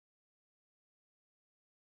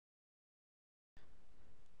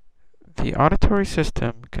The auditory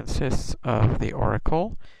system consists of the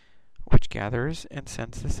auricle, which gathers and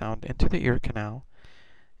sends the sound into the ear canal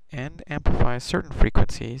and amplifies certain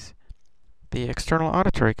frequencies, the external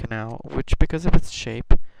auditory canal, which because of its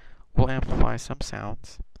shape will amplify some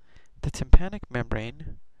sounds, the tympanic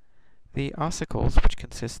membrane, the ossicles, which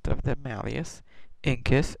consist of the malleus,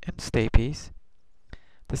 incus, and stapes.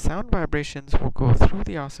 The sound vibrations will go through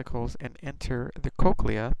the ossicles and enter the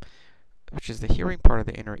cochlea, which is the hearing part of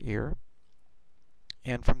the inner ear,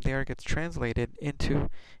 and from there it gets translated into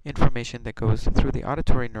information that goes through the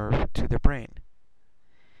auditory nerve to the brain.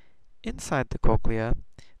 Inside the cochlea,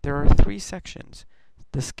 there are three sections: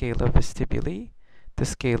 the scala vestibuli, the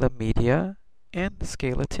scala media, and the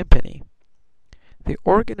scala tympani. The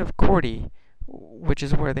organ of Corti, which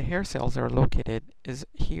is where the hair cells are located, is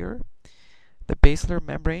here. The basilar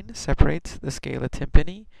membrane separates the scala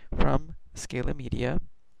tympani from scala media,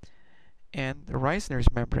 and the Reisner's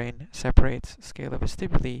membrane separates scala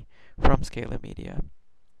vestibuli from scala media.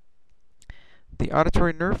 The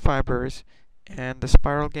auditory nerve fibers and the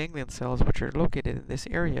spiral ganglion cells, which are located in this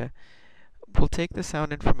area, will take the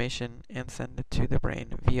sound information and send it to the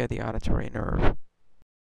brain via the auditory nerve.